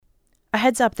A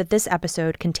heads up that this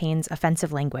episode contains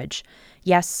offensive language.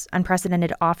 Yes,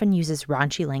 Unprecedented often uses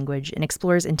raunchy language and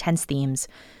explores intense themes,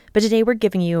 but today we're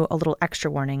giving you a little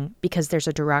extra warning because there's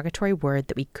a derogatory word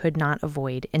that we could not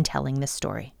avoid in telling this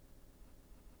story.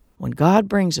 When God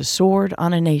brings a sword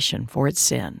on a nation for its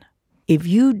sin, if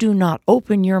you do not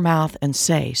open your mouth and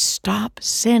say, "Stop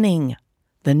sinning,"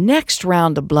 the next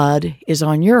round of blood is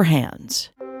on your hands.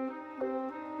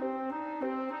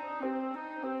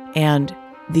 And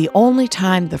the only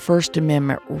time the First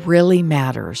Amendment really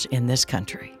matters in this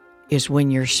country is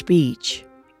when your speech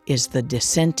is the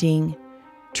dissenting,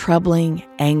 troubling,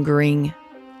 angering,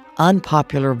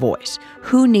 unpopular voice.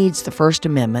 Who needs the First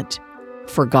Amendment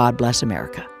for God Bless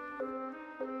America?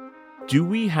 Do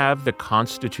we have the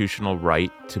constitutional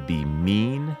right to be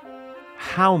mean?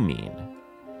 How mean?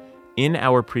 In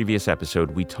our previous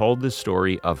episode, we told the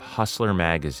story of Hustler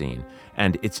magazine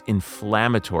and its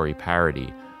inflammatory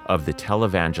parody of the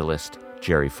televangelist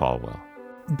Jerry Falwell.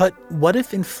 But what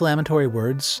if inflammatory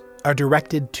words are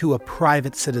directed to a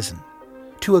private citizen,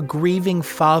 to a grieving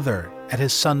father at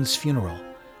his son's funeral?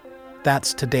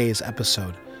 That's today's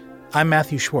episode. I'm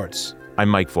Matthew Schwartz. I'm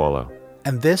Mike Volo.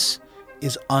 And this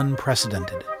is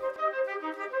Unprecedented.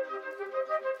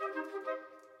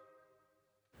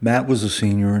 Matt was a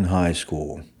senior in high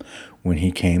school when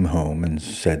he came home and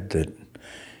said that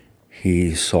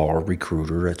he saw a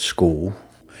recruiter at school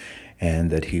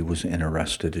and that he was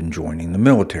interested in joining the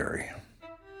military.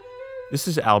 This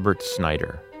is Albert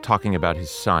Snyder talking about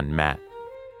his son, Matt.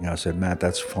 And I said, "Matt,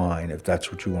 that's fine if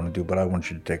that's what you want to do, but I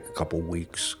want you to take a couple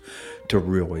weeks to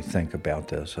really think about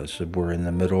this." I said, "We're in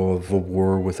the middle of a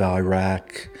war with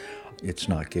Iraq. It's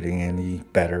not getting any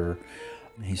better."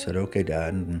 And he said, "Okay,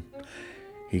 Dad." And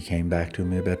he came back to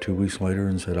me about 2 weeks later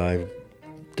and said, "I've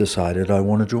decided I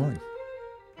want to join."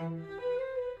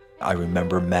 I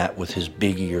remember Matt with his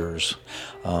big ears.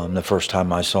 The first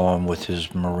time I saw him with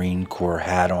his Marine Corps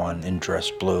hat on in dress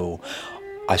blue,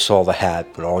 I saw the hat,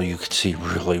 but all you could see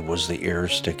really was the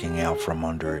ears sticking out from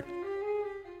under it.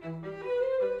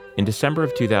 In December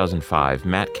of 2005,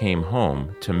 Matt came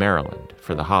home to Maryland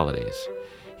for the holidays.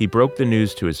 He broke the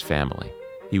news to his family.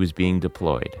 He was being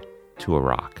deployed to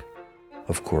Iraq.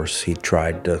 Of course, he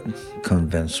tried to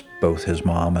convince both his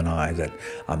mom and I that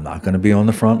I'm not going to be on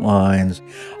the front lines.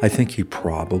 I think he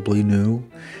probably knew.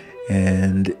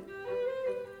 And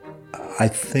I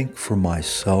think for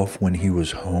myself, when he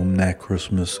was home that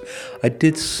Christmas, I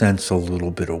did sense a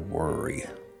little bit of worry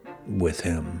with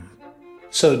him.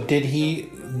 So did he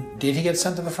get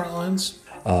sent to the front lines?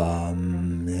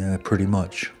 Yeah, pretty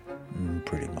much.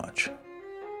 Pretty much.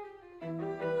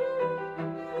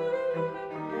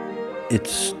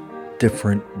 It's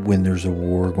different when there's a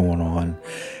war going on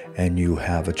and you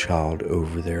have a child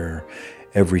over there.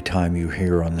 Every time you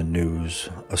hear on the news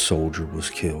a soldier was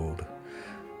killed,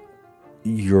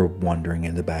 you're wondering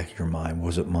in the back of your mind,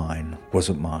 was it mine? Was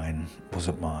it mine? Was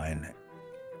it mine?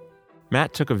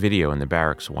 Matt took a video in the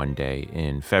barracks one day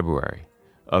in February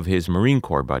of his Marine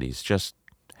Corps buddies just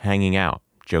hanging out,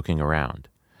 joking around.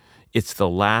 It's the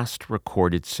last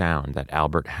recorded sound that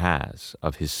Albert has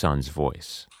of his son's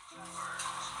voice.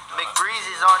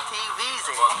 McBreezy's on TV's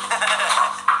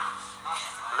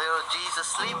Little Jesus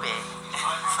sleeping.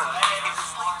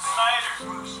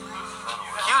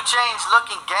 Q Change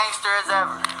looking gangster as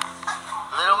ever.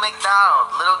 Little McDonald,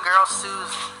 little girl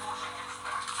Susie.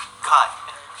 Cut.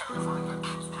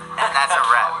 And that's a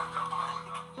wrap.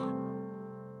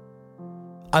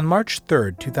 On March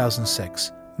 3rd,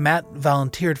 2006, Matt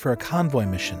volunteered for a convoy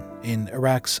mission in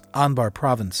Iraq's Anbar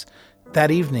province. That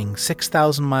evening,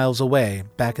 6,000 miles away,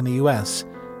 back in the U.S.,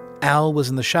 Al was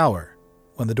in the shower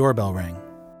when the doorbell rang.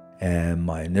 And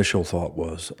my initial thought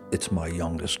was, it's my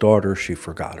youngest daughter, she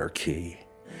forgot her key.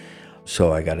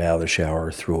 So I got out of the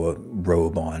shower, threw a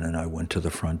robe on, and I went to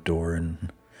the front door,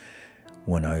 and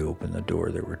when I opened the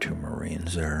door, there were two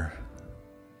Marines there.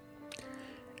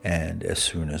 And as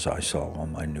soon as I saw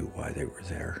them, I knew why they were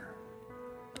there.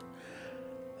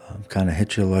 Kind of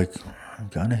hit you like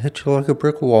a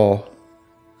brick wall.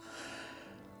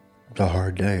 It's a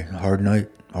hard day, hard night,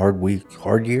 hard week,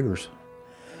 hard years.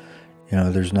 You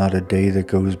know, there's not a day that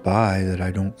goes by that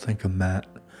I don't think of Matt.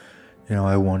 You know,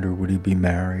 I wonder, would he be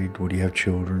married? Would he have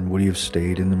children? Would he have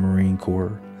stayed in the Marine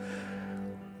Corps?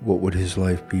 What would his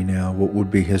life be now? What would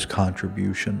be his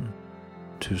contribution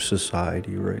to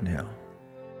society right now?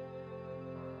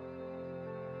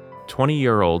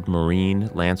 20-year-old Marine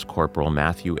Lance Corporal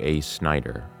Matthew A.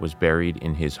 Snyder was buried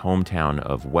in his hometown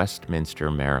of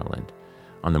Westminster, Maryland,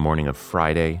 on the morning of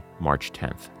Friday, March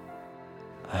 10th.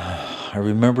 I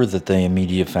remember that the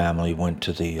immediate family went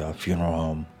to the funeral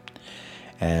home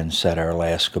and said our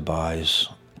last goodbyes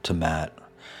to Matt.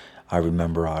 I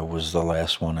remember I was the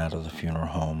last one out of the funeral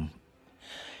home,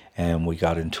 and we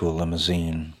got into a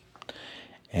limousine,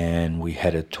 and we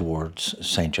headed towards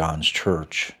St. John's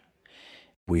Church.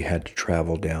 We had to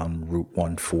travel down Route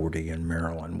 140 in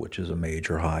Maryland, which is a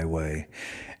major highway,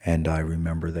 and I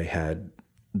remember they had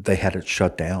it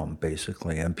shut down,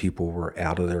 basically, and people were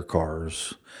out of their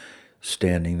cars,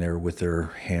 standing there with their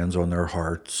hands on their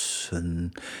hearts.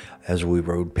 And as we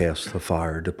rode past the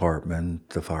fire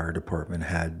department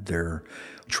had their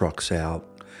trucks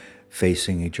out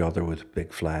facing each other with a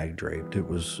big flag draped. It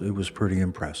was pretty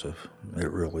impressive.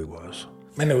 It really was.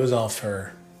 And it was all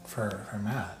for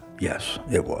Matt. Yes,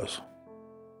 it was.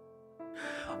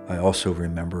 I also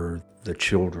remember the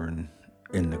children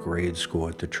in the grade school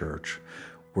at the church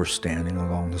were standing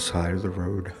along the side of the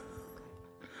road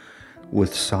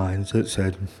with signs that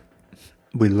said,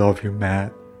 "We love you,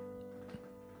 Matt."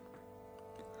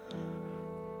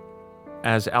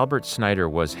 As Albert Snyder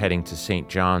was heading to St.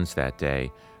 John's that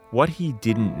day, what he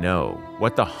didn't know,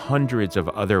 what the hundreds of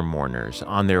other mourners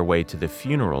on their way to the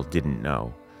funeral didn't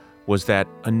know, was that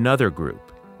another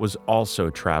group was also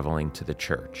traveling to the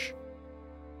church.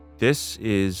 This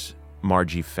is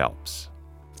Margie Phelps.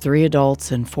 3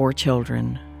 adults and 4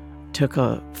 children took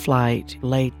a flight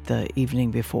late the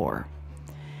evening before.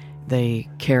 They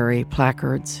carry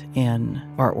placards in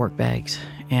artwork bags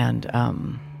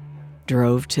and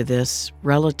drove to this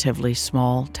relatively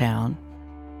small town.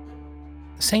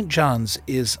 St. John's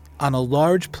is on a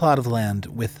large plot of land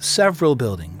with several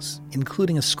buildings,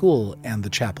 including a school and the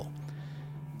chapel.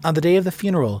 On the day of the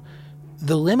funeral,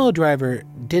 the limo driver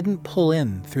didn't pull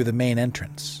in through the main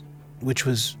entrance, which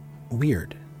was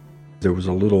weird. There was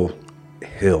a little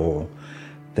hill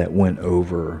that went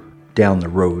over down the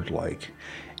road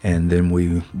and then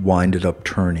we winded up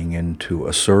turning into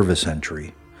a service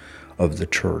entry of the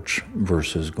church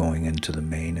versus going into the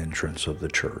main entrance of the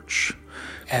church.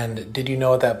 And did you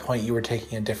know at that point you were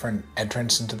taking a different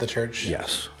entrance into the church?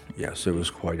 Yes, it was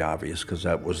quite obvious because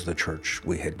that was the church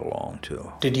we had belonged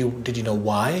to. Did you know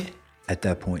why? At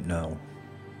that point, no.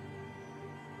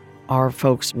 Our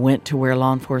folks went to where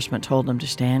law enforcement told them to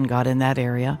stand, got in that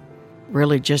area,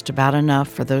 really just about enough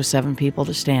for those 7 people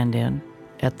to stand in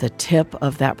at the tip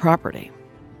of that property.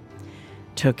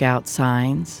 Took out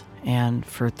signs, and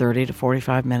for 30 to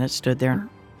 45 minutes stood there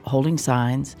holding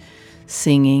signs,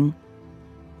 singing.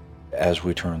 As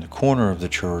we turned the corner of the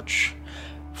church,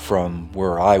 from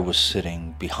where I was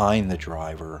sitting behind the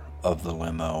driver of the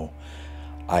limo,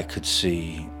 I could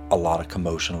see a lot of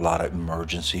commotion, a lot of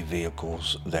emergency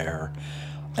vehicles there,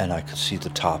 and I could see the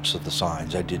tops of the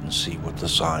signs. I didn't see what the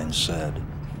signs said.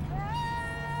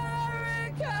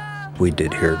 We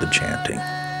did hear the chanting.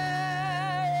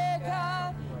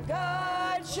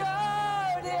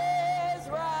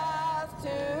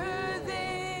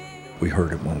 We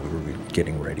heard it when we were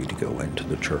getting ready to go into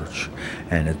the church.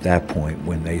 And at that point,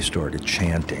 when they started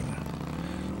chanting,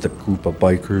 the group of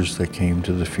bikers that came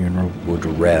to the funeral would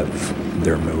rev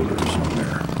their motors on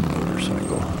their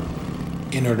motorcycle.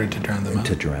 In order to drown them out?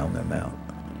 To drown them out,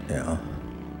 yeah.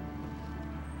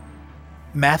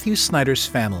 Matthew Snyder's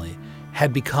family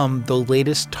had become the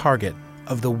latest target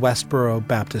of the Westboro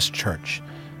Baptist Church,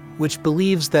 which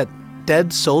believes that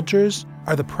dead soldiers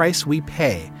are the price we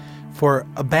pay for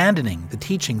abandoning the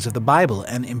teachings of the Bible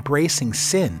and embracing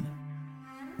sin.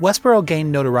 Westboro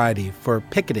gained notoriety for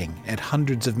picketing at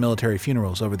hundreds of military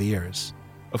funerals over the years.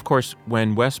 Of course,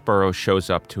 when Westboro shows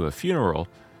up to a funeral,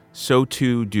 so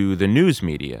too do the news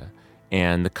media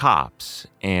and the cops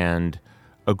and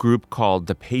a group called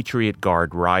the Patriot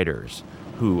Guard Riders,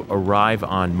 who arrive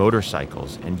on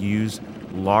motorcycles and use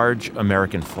large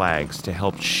American flags to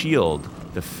help shield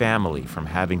the family from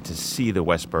having to see the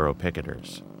Westboro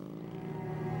picketers.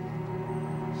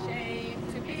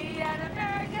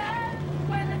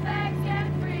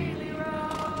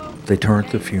 They turned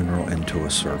the funeral into a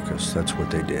circus. That's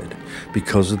what they did.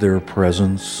 Because of their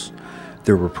presence,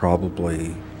 there were probably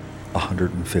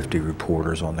 150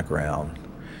 reporters on the ground.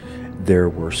 There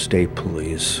were state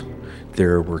police.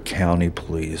 There were county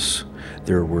police.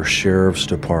 There were sheriff's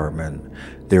department.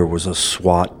 There was a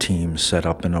SWAT team set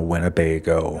up in a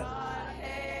Winnebago.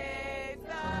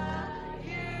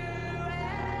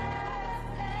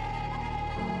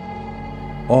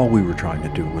 All we were trying to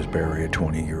do was bury a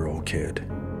 20-year-old kid.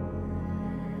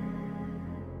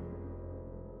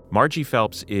 Margie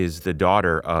Phelps is the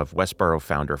daughter of Westboro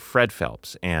founder Fred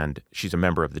Phelps, and she's a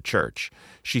member of the church.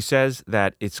 She says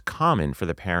that it's common for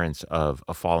the parents of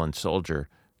a fallen soldier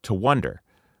to wonder,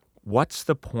 what's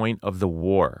the point of the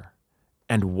war,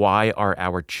 and why are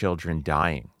our children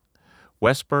dying?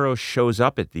 Westboro shows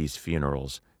up at these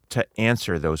funerals to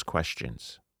answer those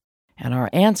questions. And our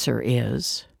answer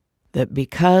is that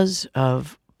because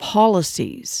of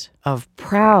policies of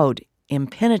proud,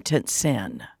 impenitent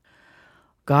sin,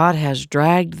 God has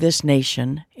dragged this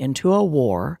nation into a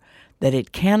war that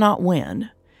it cannot win,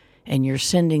 and you're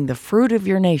sending the fruit of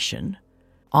your nation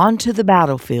onto the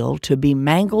battlefield to be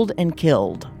mangled and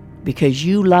killed because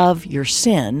you love your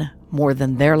sin more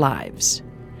than their lives,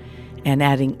 and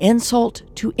adding insult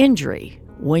to injury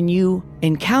when you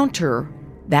encounter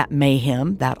that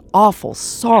mayhem, that awful,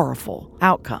 sorrowful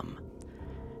outcome.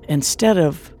 Instead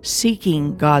of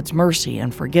seeking God's mercy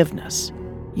and forgiveness,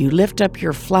 you lift up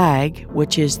your flag,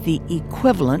 which is the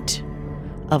equivalent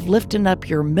of lifting up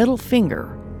your middle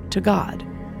finger to God.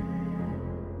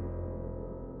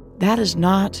 That is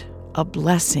not a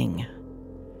blessing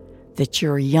that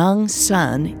your young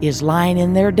son is lying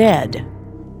in there dead.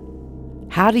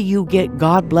 How do you get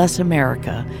God Bless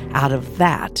America out of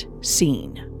that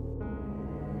scene?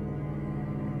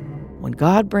 When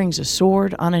God brings a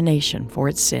sword on a nation for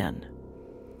its sin,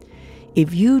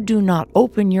 if you do not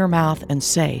open your mouth and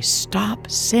say, "Stop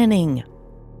sinning,"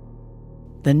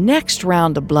 the next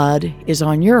round of blood is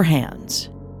on your hands.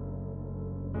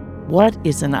 What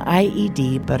is an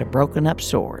IED but a broken up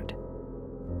sword?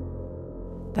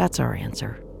 That's our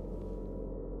answer.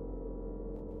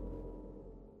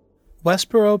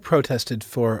 Westboro protested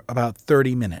for about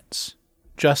 30 minutes,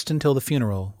 just until the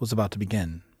funeral was about to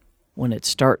begin. When it's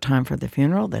start time for the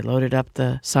funeral, they loaded up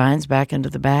the signs back into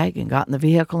the bag and got in the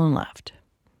vehicle and left.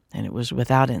 And it was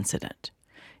without incident.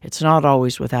 It's not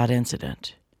always without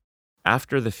incident.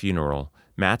 After the funeral,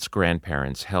 Matt's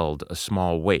grandparents held a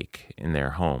small wake in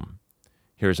their home.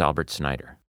 Here's Albert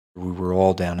Snyder. We were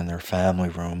all down in their family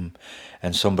room,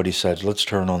 and somebody said, "Let's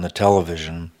turn on the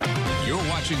television You're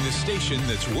watching the station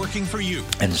that's working for you.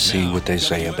 and see what they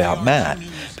say about Matt,"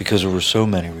 because there were so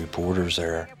many reporters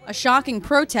there. A shocking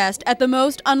protest at the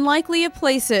most unlikely of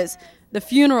places. The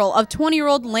funeral of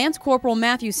 20-year-old Lance Corporal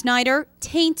Matthew Snyder,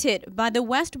 tainted by the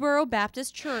Westboro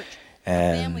Baptist Church.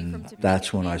 And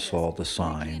that's when I saw the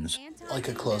signs. Like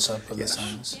a close-up of the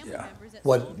signs? Yeah.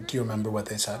 What, do you remember what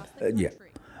they said? Yeah.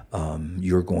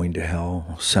 You're going to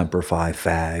hell, Semper Fi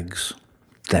fags.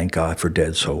 Thank God for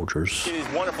dead soldiers. These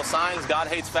wonderful signs: God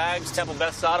hates fags, Temple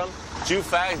Beth Sodom, Jew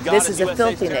fags. God This is a USA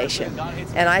filthy terrorism, nation,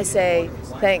 and I say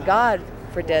thank God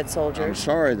for dead I'm soldiers.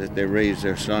 sorry that they raised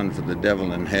their son for the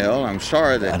devil in hell. I'm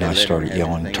sorry that And they I let him started have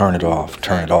yelling, anything "Turn to it do with off, the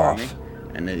turn it fag off."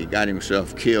 army, and that he got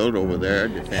himself killed over there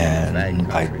defending the And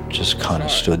fag I country. just kind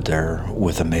of Sorry. stood there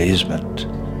with amazement.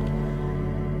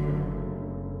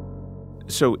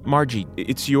 So, Margie,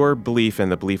 it's your belief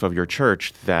and the belief of your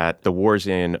church that the wars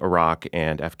in Iraq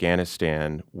and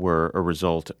Afghanistan were a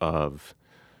result of,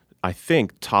 I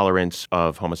think, tolerance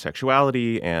of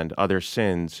homosexuality and other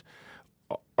sins.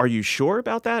 Are you sure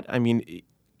about that? I mean,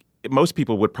 most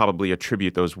people would probably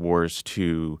attribute those wars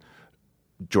to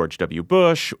George W.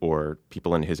 Bush or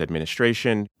people in his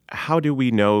administration. How do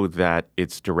we know that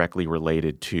it's directly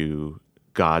related to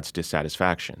God's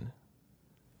dissatisfaction?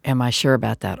 Am I sure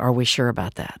about that? Are we sure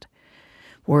about that?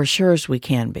 We're as sure as we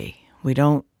can be. We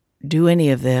don't do any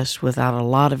of this without a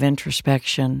lot of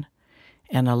introspection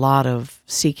and a lot of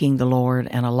seeking the Lord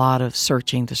and a lot of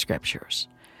searching the Scriptures.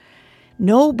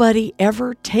 Nobody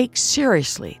ever takes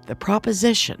seriously the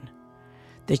proposition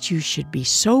that you should be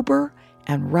sober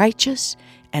and righteous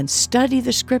and study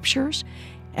the Scriptures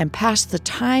and pass the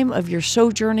time of your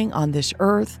sojourning on this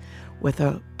earth with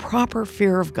a proper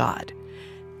fear of God.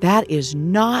 That is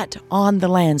not on the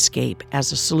landscape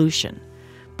as a solution,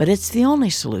 but it's the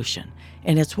only solution,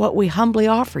 and it's what we humbly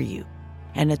offer you,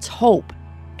 and it's hope,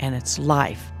 and it's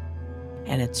life,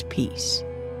 and it's peace.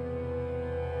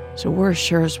 So we're as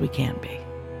sure as we can be.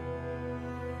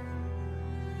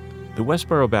 The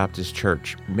Westboro Baptist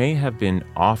Church may have been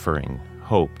offering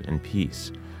hope and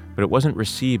peace, but it wasn't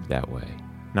received that way,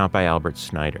 not by Albert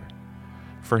Snyder.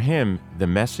 For him, the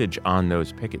message on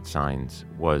those picket signs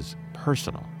was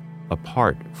personal,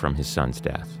 apart from his son's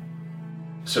death.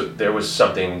 So there was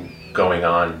something going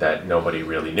on that nobody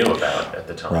really knew about at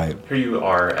the time. Right. Here you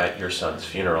are at your son's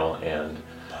funeral, and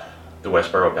the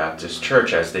Westboro Baptist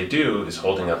Church, as they do, is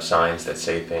holding up signs that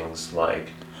say things like,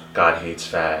 "God hates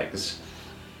fags,"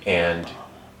 and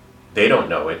they don't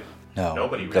know it. No,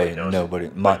 Nobody really knows nobody.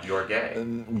 it, but you're gay.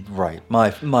 Right.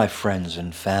 My friends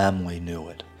and family knew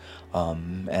it.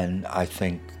 And I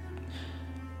think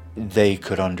they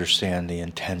could understand the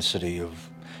intensity of,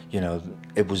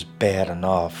 it was bad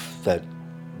enough that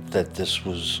this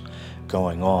was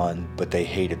going on, but they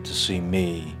hated to see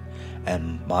me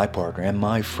and my partner and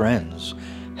my friends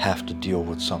have to deal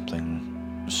with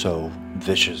something so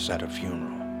vicious at a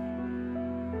funeral.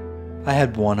 I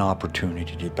had one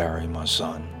opportunity to bury my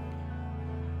son,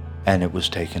 and it was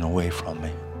taken away from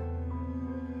me.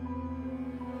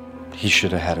 He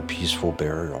should have had a peaceful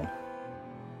burial.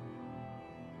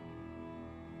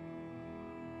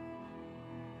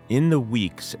 In the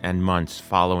weeks and months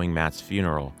following Matt's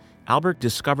funeral, Albert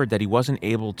discovered that he wasn't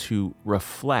able to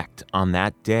reflect on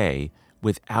that day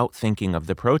without thinking of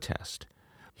the protest.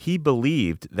 He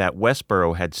believed that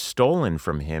Westboro had stolen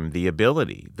from him the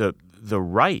ability, the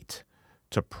right,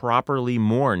 to properly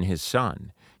mourn his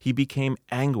son. He became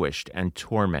anguished and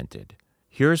tormented.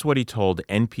 Here's what he told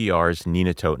NPR's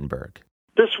Nina Totenberg.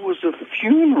 This was a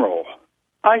funeral.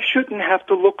 I shouldn't have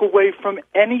to look away from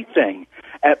anything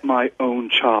at my own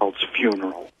child's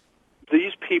funeral.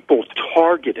 These people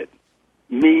targeted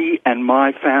me and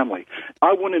my family.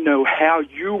 I want to know how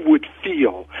you would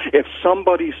feel if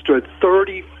somebody stood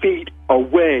 30 feet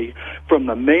away from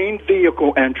the main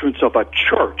vehicle entrance of a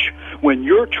church when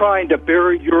you're trying to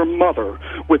bury your mother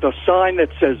with a sign that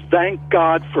says, "Thank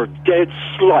God for dead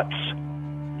sluts."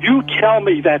 You tell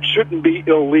me that shouldn't be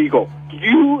illegal.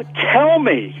 You tell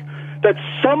me that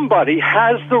somebody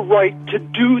has the right to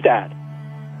do that.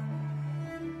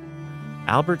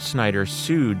 Albert Snyder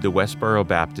sued the Westboro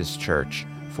Baptist Church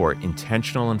for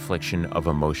intentional infliction of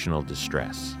emotional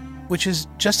distress. Which is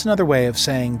just another way of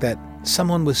saying that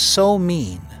someone was so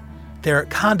mean, their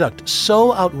conduct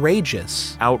so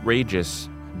outrageous. Outrageous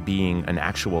being an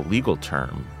actual legal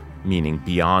term, meaning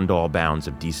beyond all bounds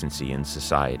of decency in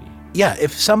society. Yeah,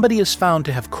 if somebody is found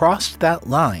to have crossed that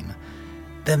line,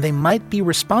 then they might be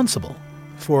responsible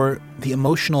for the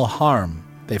emotional harm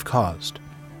they've caused.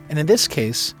 And in this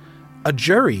case, a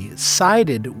jury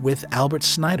sided with Albert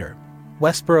Snyder.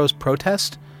 Westboro's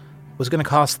protest was going to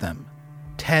cost them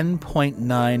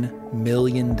 $10.9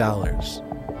 million.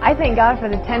 I thank God for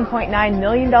the $10.9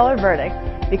 million verdict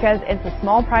because it's a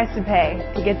small price to pay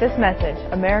to get this message,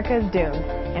 America is doomed,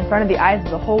 in front of the eyes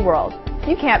of the whole world.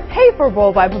 You can't pay for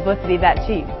worldwide publicity that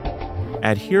cheap.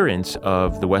 Adherents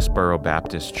of the Westboro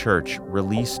Baptist Church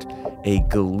released a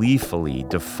gleefully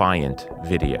defiant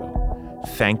video,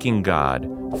 thanking God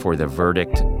for the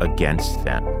verdict against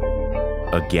them.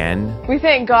 Again, We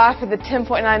thank God for the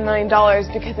 $10.9 million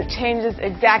because it changes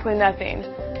exactly nothing.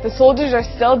 The soldiers are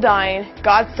still dying,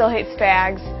 God still hates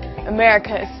fags,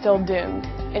 America is still doomed,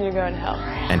 and you're going to hell.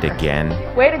 And again.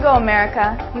 Way to go,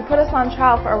 America. You put us on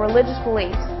trial for our religious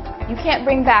beliefs. You can't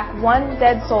bring back one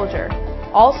dead soldier.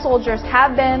 All soldiers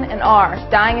have been and are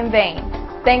dying in vain.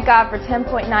 Thank God for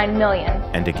 $10.9 million.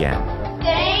 And again.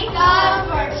 Thank God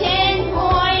for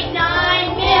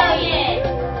 $10.9 million.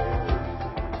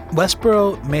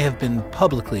 Westboro may have been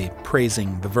publicly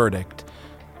praising the verdict,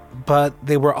 but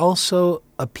they were also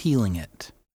appealing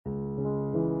it.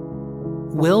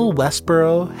 Will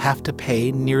Westboro have to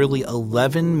pay nearly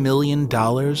 $11 million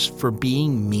for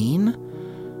being mean?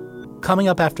 Coming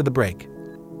up after the break,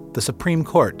 the Supreme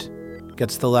Court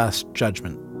gets the last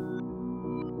judgment.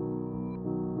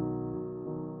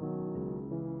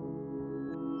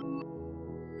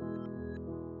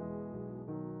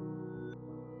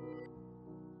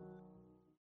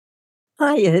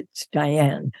 Hi, it's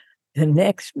Diane. The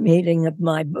next meeting of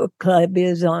my book club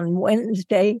is on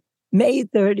Wednesday, May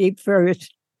 31st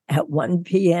at 1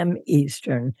 p.m.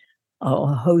 Eastern. I'll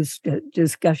host a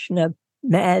discussion of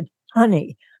Mad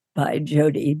Honey by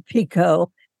Jodi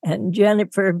Picoult and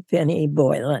Jennifer Finney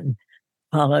Boylan,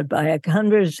 followed by a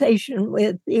conversation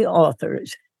with the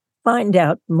authors. Find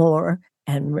out more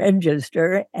and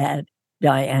register at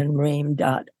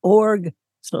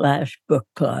dianerehm.org/book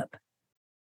club.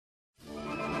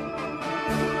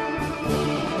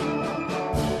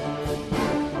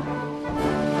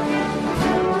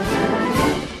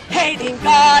 Hating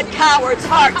God, cowards,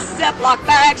 hearts, Ziploc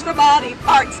bags for body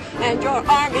parts, and your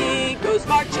army goes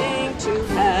marching to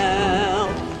hell.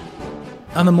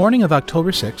 On the morning of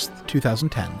October 6th,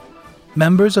 2010,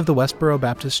 members of the Westboro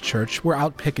Baptist Church were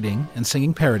out picketing and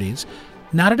singing parodies,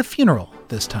 not at a funeral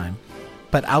this time,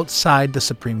 but outside the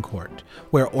Supreme Court,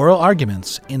 where oral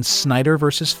arguments in Snyder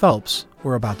versus Phelps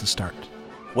were about to start.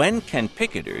 When can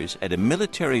picketers at a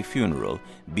military funeral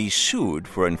be sued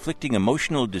for inflicting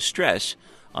emotional distress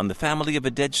on the family of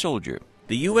a dead soldier?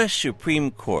 The U.S.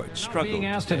 Supreme Court struggled. Being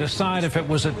asked to decide if it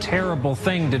was a terrible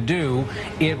thing to do,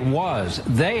 it was.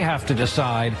 They have to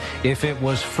decide if it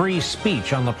was free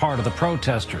speech on the part of the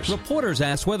protesters. Reporters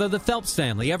asked whether the Phelps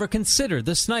family ever considered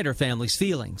the Snyder family's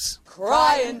feelings.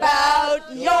 Crying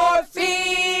about your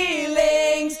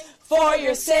feelings for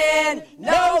your sin,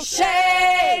 no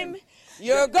shame.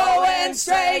 You're going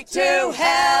straight to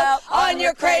hell on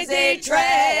your crazy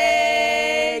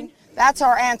train. That's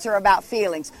our answer about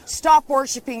feelings. Stop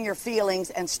worshiping your feelings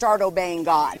and start obeying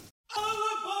God.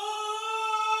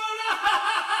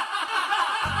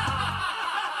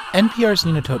 NPR's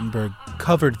Nina Totenberg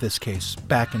covered this case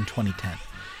back in 2010,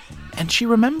 and she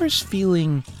remembers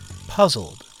feeling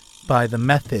puzzled by the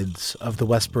methods of the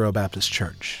Westboro Baptist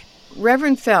Church.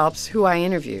 Reverend Phelps, who I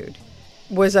interviewed,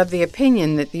 was of the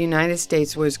opinion that the United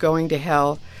States was going to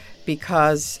hell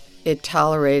because it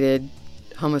tolerated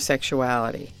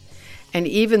homosexuality. And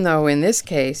even though in this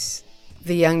case,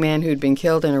 the young man who'd been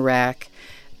killed in Iraq,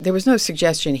 there was no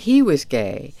suggestion he was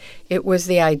gay. It was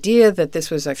the idea that this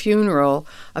was a funeral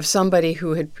of somebody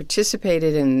who had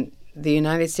participated in the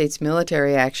United States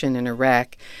military action in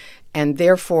Iraq and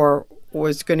therefore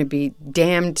was going to be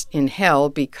damned in hell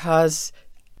because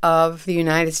of the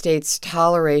United States'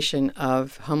 toleration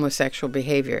of homosexual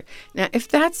behavior. Now, if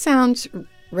that sounds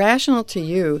rational to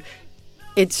you,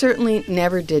 it certainly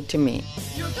never did to me.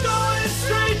 You're going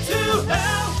straight to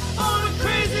hell on a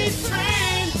crazy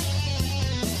train.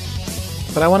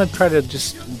 But I want to try to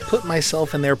just put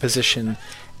myself in their position,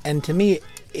 and to me,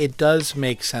 it does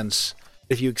make sense.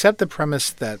 If you accept the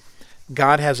premise that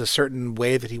God has a certain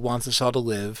way that he wants us all to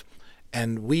live,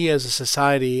 and we as a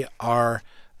society are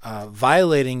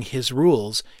violating his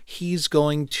rules, he's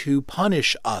going to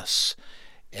punish us.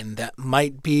 And that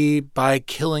might be by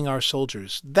killing our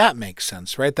soldiers. That makes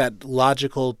sense, right? That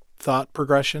logical thought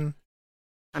progression.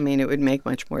 I mean, it would make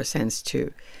much more sense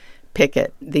to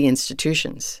picket the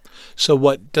institutions. So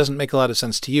what doesn't make a lot of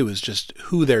sense to you is just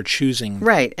who they're choosing to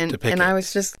picket. And I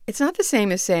was just, it's not the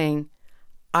same as saying,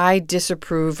 I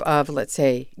disapprove of, let's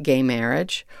say, gay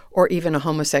marriage or even a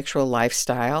homosexual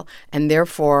lifestyle, and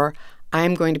therefore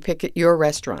I'm going to picket your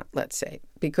restaurant, let's say,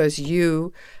 because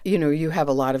you have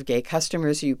a lot of gay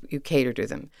customers, you cater to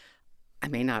them. I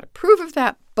may not approve of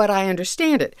that, but I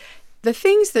understand it. The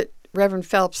things that Reverend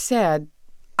Phelps said,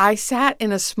 I sat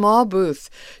in a small booth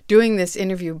doing this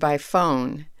interview by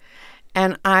phone,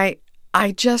 and I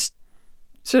just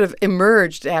sort of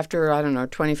emerged after,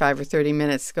 25 or 30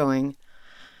 minutes going,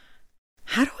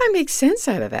 how do I make sense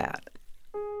out of that?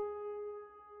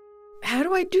 How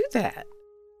do I do that?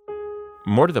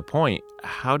 More to the point,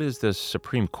 how does the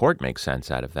Supreme Court make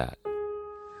sense out of that?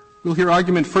 We'll hear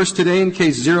argument first today in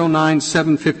case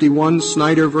 09751,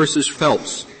 Snyder versus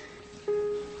Phelps.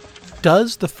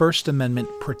 Does the First Amendment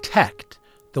protect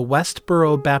the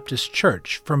Westboro Baptist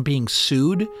Church from being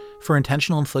sued for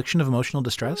intentional infliction of emotional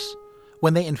distress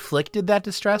when they inflicted that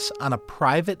distress on a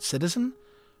private citizen,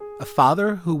 a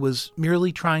father who was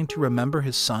merely trying to remember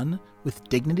his son with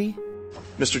dignity?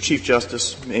 Mr. Chief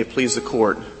Justice, may it please the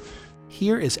court.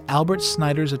 Here is Albert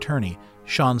Snyder's attorney,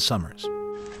 Sean Summers.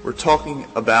 We're talking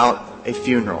about a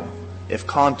funeral. If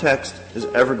context is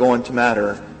ever going to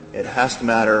matter, it has to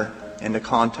matter in the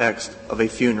context of a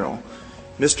funeral.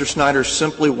 Mr. Snyder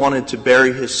simply wanted to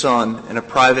bury his son in a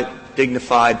private,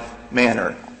 dignified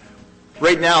manner.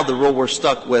 Right now, the rule we're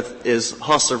stuck with is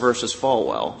Hustler versus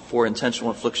Falwell for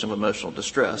intentional infliction of emotional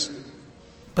distress.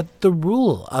 But the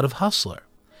rule out of Hustler,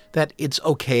 that it's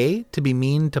okay to be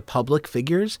mean to public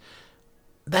figures,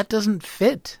 that doesn't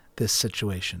fit this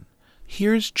situation.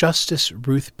 Here's Justice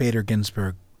Ruth Bader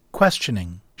Ginsburg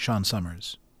questioning Sean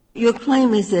Summers. Your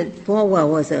claim is that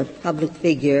Falwell was a public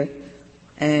figure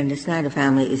and the Snyder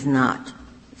family is not.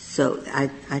 So I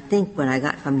think what I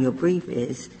got from your brief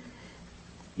is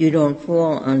you don't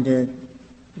fall under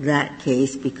that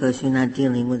case because you're not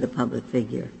dealing with a public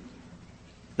figure.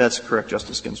 That's correct,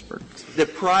 Justice Ginsburg. The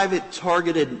private,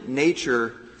 targeted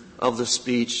nature of the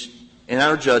speech, in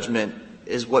our judgment,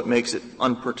 is what makes it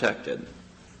unprotected.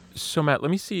 So, Matt, let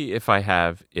me see if I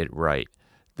have it right.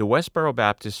 The Westboro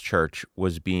Baptist Church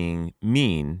was being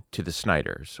mean to the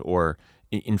Snyders or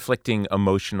inflicting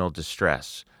emotional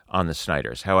distress on the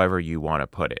Snyders, however you want to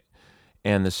put it.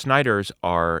 And the Snyders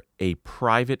are a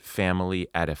private family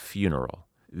at a funeral.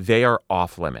 They are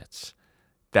off limits.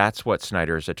 That's what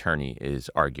Snyder's attorney is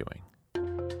arguing.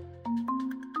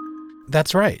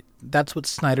 That's right. That's what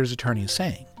Snyder's attorney is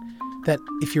saying. That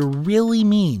if you're really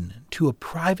mean to a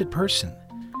private person,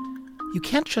 you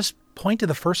can't just point to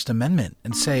the First Amendment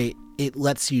and say it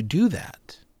lets you do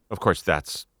that. Of course,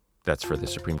 that's for the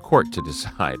Supreme Court to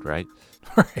decide, right?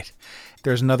 Right.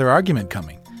 There's another argument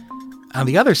coming. On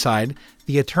the other side,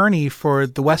 the attorney for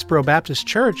the Westboro Baptist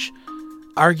Church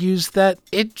argues that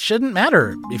it shouldn't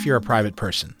matter if you're a private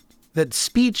person, that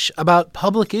speech about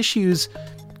public issues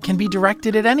can be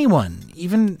directed at anyone,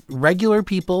 even regular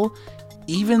people,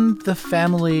 even the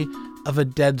family of a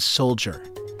dead soldier,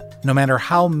 no matter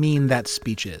how mean that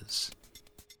speech is.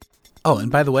 Oh,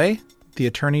 and by the way, the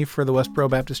attorney for the Westboro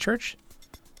Baptist Church,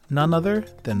 none other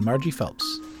than Margie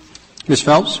Phelps. Ms.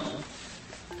 Phelps?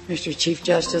 Mr. Chief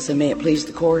Justice, and may it please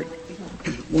the court,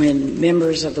 when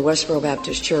members of the Westboro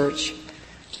Baptist Church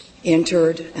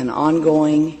entered an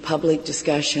ongoing public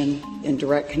discussion in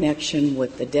direct connection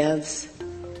with the deaths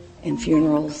and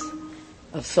funerals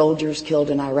of soldiers killed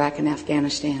in Iraq and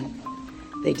Afghanistan.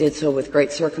 They did so with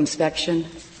great circumspection.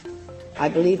 I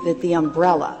believe that the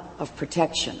umbrella of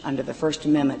protection under the First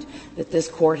Amendment that this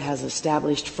court has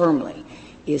established firmly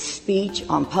is speech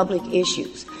on public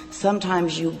issues.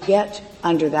 Sometimes you get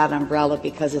under that umbrella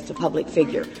because it's a public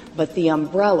figure, but the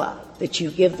umbrella that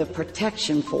you give the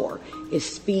protection for is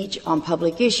speech on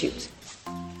public issues.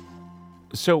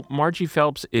 So Margie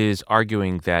Phelps is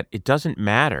arguing that it doesn't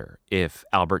matter if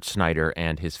Albert Snyder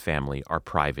and his family are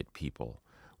private people.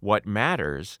 What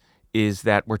matters is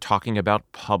that we're talking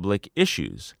about public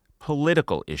issues,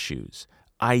 political issues,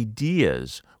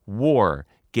 ideas, war,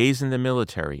 gays in the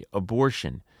military,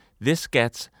 abortion. This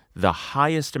gets the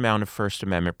highest amount of First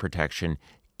Amendment protection,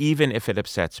 even if it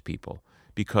upsets people,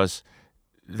 because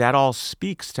that all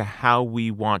speaks to how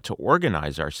we want to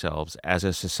organize ourselves as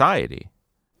a society.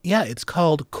 Yeah, it's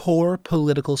called core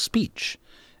political speech,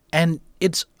 and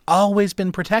it's always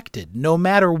been protected, no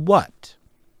matter what.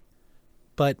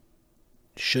 But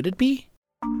should it be?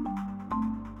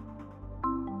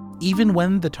 Even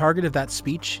when the target of that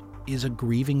speech is a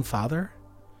grieving father?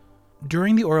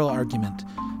 During the oral argument,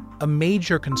 a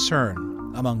major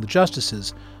concern among the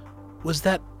justices was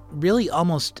that really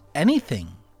almost anything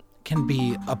can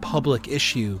be a public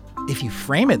issue if you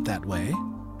frame it that way.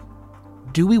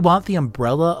 Do we want the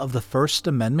umbrella of the First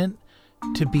Amendment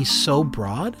to be so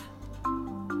broad?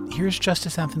 Here's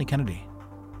Justice Anthony Kennedy.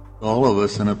 All of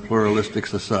us in a pluralistic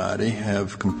society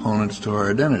have components to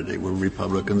our identity. We're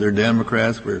Republicans or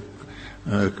Democrats, we're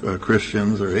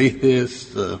Christians or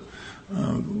atheists,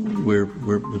 we're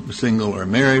single or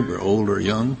married, we're old or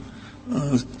young.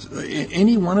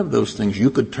 Any one of those things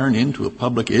you could turn into a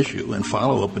public issue and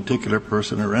follow a particular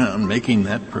person around, making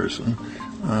that person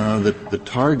the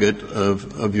target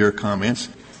of your comments.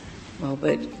 Well,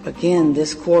 but again,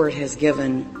 this court has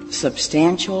given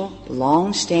substantial,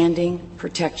 long-standing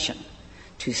protection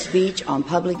to speech on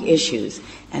public issues,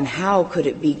 and how could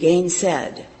it be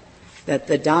gainsaid that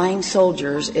the dying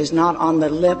soldiers is not on the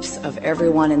lips of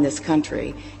everyone in this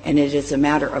country, and it is a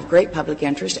matter of great public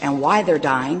interest, and why they're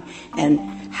dying, and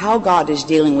how God is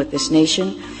dealing with this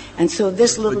nation. And so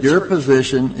this little But your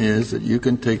position is that you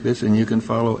can take this and you can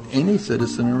follow any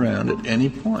citizen around at any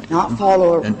point. Not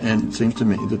follow. And it seems to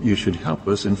me that you should help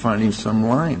us in finding some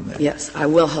line there. Yes, I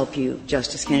will help you,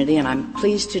 Justice Kennedy, and I'm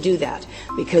pleased to do that,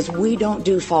 because we don't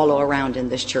do follow around in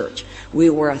this church. We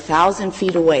were 1,000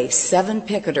 feet away, 7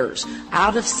 picketers,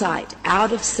 out of sight,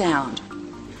 out of sound.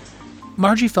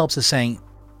 Margie Phelps is saying,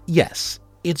 yes,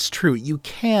 it's true. You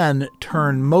can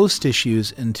turn most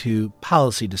issues into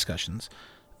policy discussions.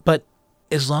 But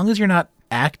as long as you're not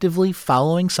actively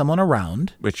following someone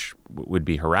around... Which would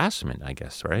be harassment, I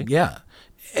guess, right? Yeah.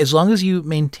 As long as you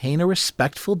maintain a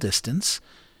respectful distance,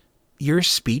 your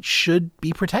speech should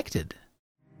be protected.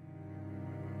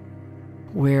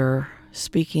 We're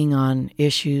speaking on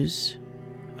issues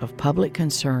of public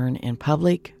concern in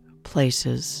public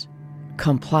places,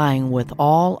 complying with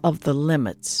all of the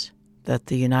limits that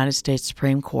the United States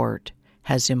Supreme Court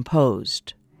has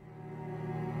imposed.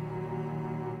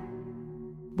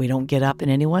 We don't get up in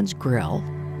anyone's grill.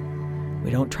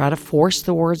 We don't try to force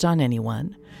the words on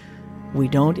anyone. We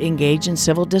don't engage in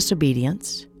civil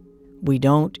disobedience. We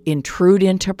don't intrude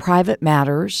into private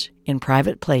matters in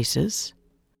private places.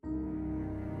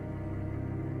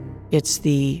 It's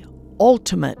the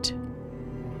ultimate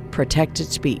protected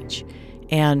speech.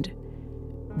 And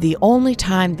the only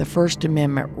time the First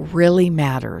Amendment really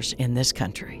matters in this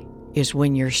country is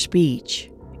when your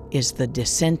speech is the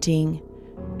dissenting,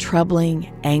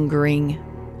 troubling, angering,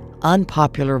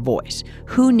 unpopular voice.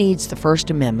 Who needs the First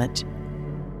Amendment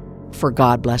for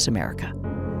God Bless America?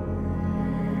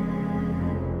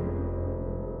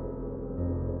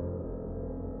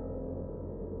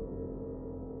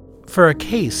 For a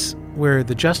case where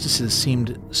the justices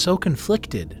seemed so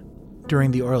conflicted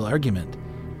during the oral argument,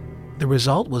 the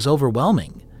result was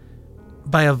overwhelming.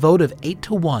 By a vote of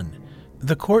 8-1,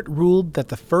 the court ruled that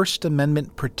the First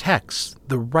Amendment protects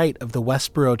the right of the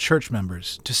Westboro church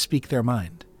members to speak their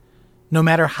mind, no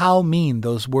matter how mean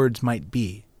those words might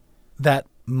be. That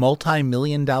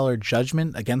multi-million-dollar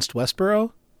judgment against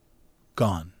Westboro?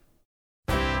 Gone.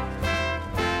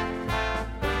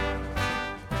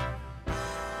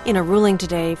 In a ruling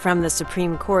today from the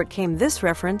Supreme Court came this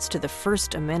reference to the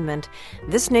First Amendment.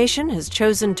 This nation has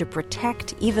chosen to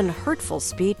protect even hurtful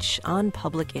speech on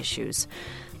public issues.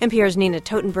 NPR's Nina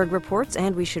Totenberg reports,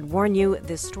 and we should warn you,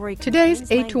 this story... Today's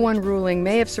 8-1 ruling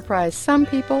may have surprised some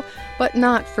people, but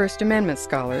not First Amendment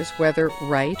scholars, whether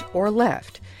right or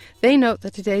left. They note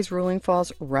that today's ruling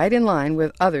falls right in line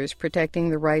with others protecting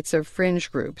the rights of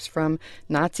fringe groups, from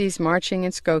Nazis marching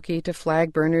in Skokie to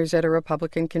flag burners at a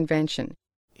Republican convention.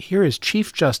 Here is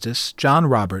Chief Justice John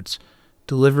Roberts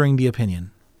delivering the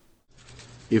opinion.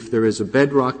 If there is a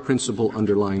bedrock principle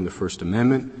underlying the First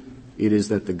Amendment, it is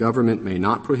that the government may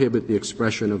not prohibit the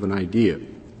expression of an idea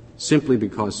simply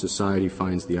because society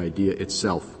finds the idea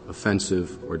itself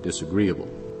offensive or disagreeable.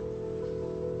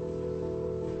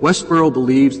 Westboro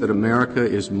believes that America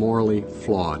is morally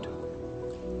flawed.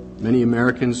 Many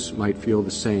Americans might feel the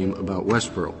same about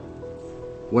Westboro.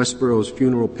 Westboro's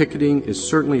funeral picketing is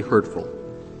certainly hurtful,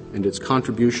 and its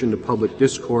contribution to public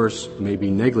discourse may be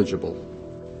negligible.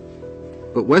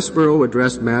 But Westboro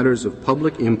addressed matters of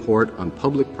public import on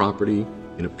public property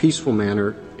in a peaceful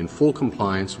manner in full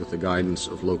compliance with the guidance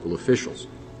of local officials.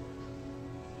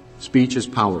 Speech is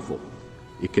powerful.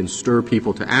 It can stir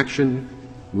people to action,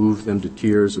 move them to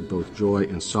tears of both joy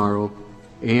and sorrow,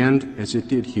 and, as it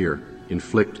did here,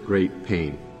 inflict great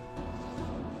pain.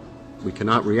 We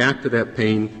cannot react to that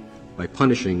pain by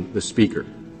punishing the speaker.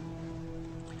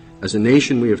 As a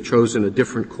nation, we have chosen a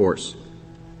different course: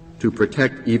 to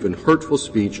protect even hurtful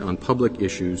speech on public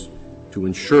issues, to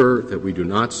ensure that we do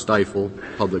not stifle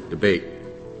public debate.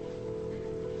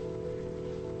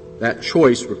 That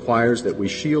choice requires that we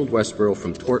shield Westboro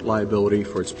from tort liability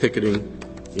for its picketing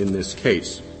in this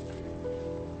case.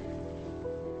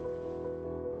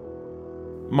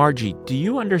 Margie, do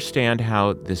you understand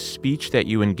how the speech that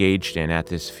you engaged in at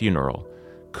this funeral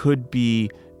could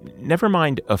be, never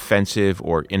mind offensive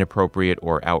or inappropriate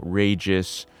or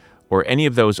outrageous or any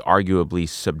of those arguably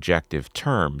subjective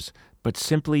terms, but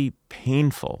simply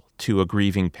painful to a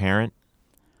grieving parent?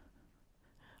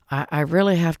 I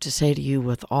really have to say to you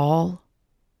with all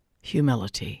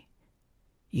humility,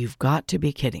 you've got to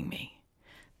be kidding me.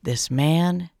 This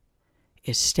man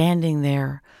is standing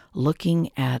there looking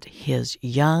at his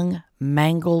young,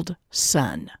 mangled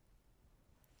son.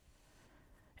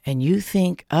 And you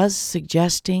think us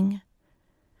suggesting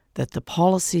that the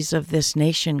policies of this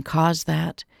nation cause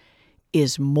that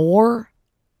is more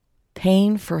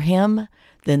pain for him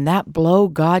than that blow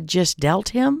God just dealt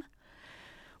him?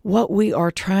 What we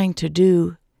are trying to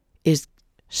do is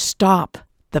stop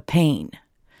the pain.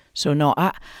 So no,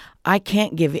 I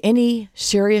can't give any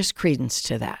serious credence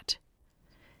to that.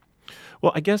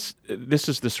 Well, I guess this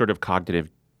is the sort of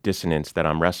cognitive dissonance that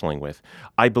I'm wrestling with.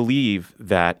 I believe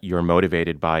that you're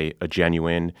motivated by a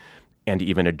genuine and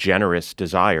even a generous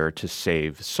desire to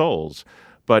save souls.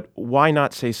 But why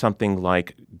not say something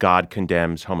like God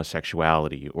condemns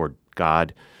homosexuality or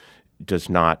God does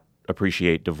not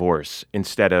appreciate divorce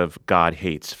instead of God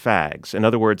hates fags? In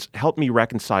other words, help me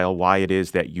reconcile why it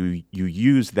is that you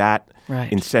use that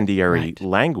incendiary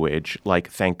language, like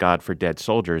thank God for dead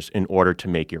soldiers, in order to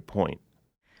make your point.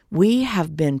 We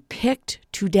have been picked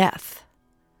to death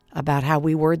about how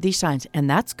we word these signs, and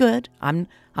that's good. I'm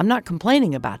not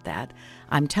complaining about that.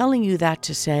 I'm telling you that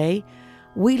to say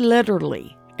we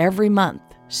literally every month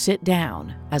sit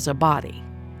down as a body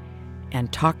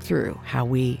and talk through how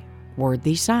we word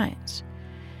these signs.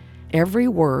 Every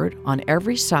word on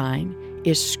every sign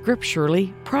is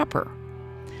scripturally proper.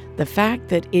 The fact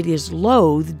that it is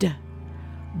loathed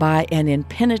by an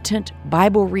impenitent,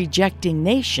 Bible-rejecting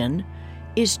nation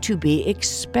is to be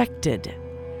expected.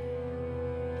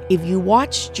 If you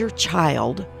watched your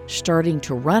child starting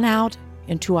to run out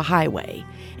into a highway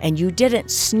and you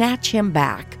didn't snatch him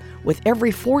back with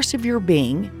every force of your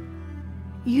being,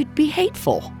 you'd be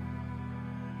hateful.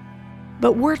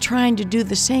 But we're trying to do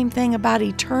the same thing about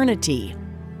eternity.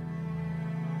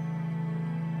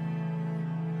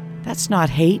 That's not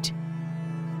hate.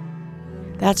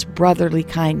 That's brotherly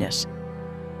kindness.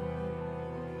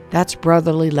 That's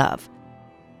brotherly love.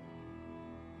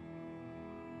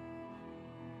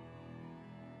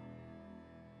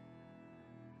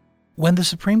 When the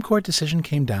Supreme Court decision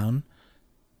came down,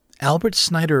 Albert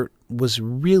Snyder was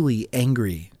really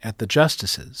angry at the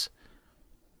justices.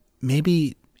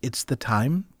 Maybe it's the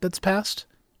time that's passed,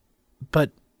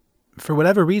 but for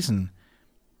whatever reason,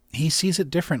 he sees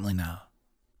it differently now.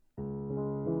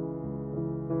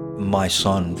 My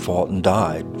son fought and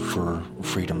died for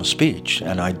freedom of speech,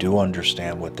 and I do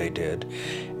understand what they did.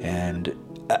 And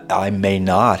I may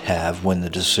not have when the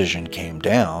decision came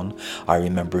down. I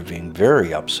remember being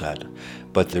very upset,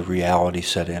 but the reality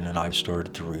set in and I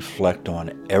started to reflect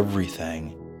on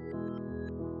everything.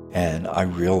 And I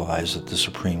realized that the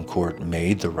Supreme Court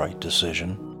made the right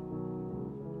decision,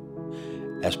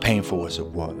 as painful as it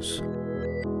was.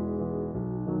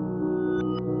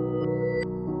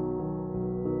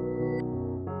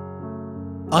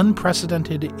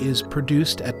 Unprecedented is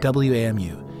produced at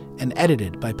WAMU and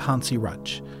edited by Ponce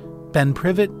Rutch. Ben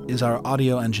Privet is our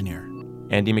audio engineer.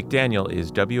 Andy McDaniel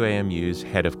is WAMU's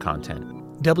head of content.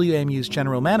 WAMU's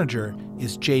general manager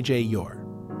is J.J. Yor.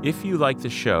 If you like the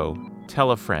show,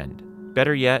 tell a friend.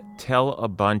 Better yet, tell a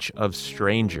bunch of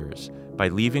strangers by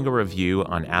leaving a review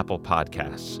on Apple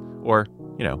Podcasts or,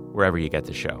 wherever you get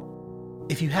the show.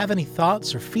 If you have any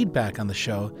thoughts or feedback on the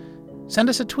show, send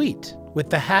us a tweet with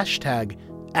the hashtag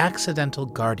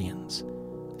 #AccidentalGuardians.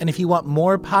 And if you want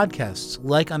more podcasts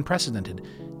like Unprecedented,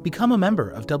 become a member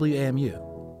of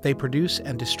WAMU. They produce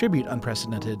and distribute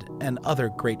Unprecedented and other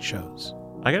great shows.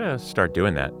 I gotta start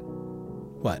doing that.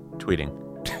 What? Tweeting.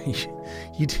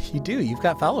 You do. You've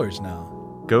got followers now.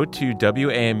 Go to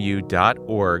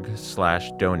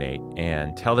WAMU.org/donate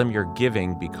and tell them you're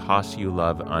giving because you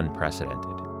love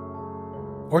Unprecedented.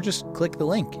 Or just click the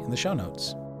link in the show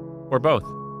notes. Or both.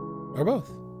 Or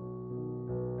both.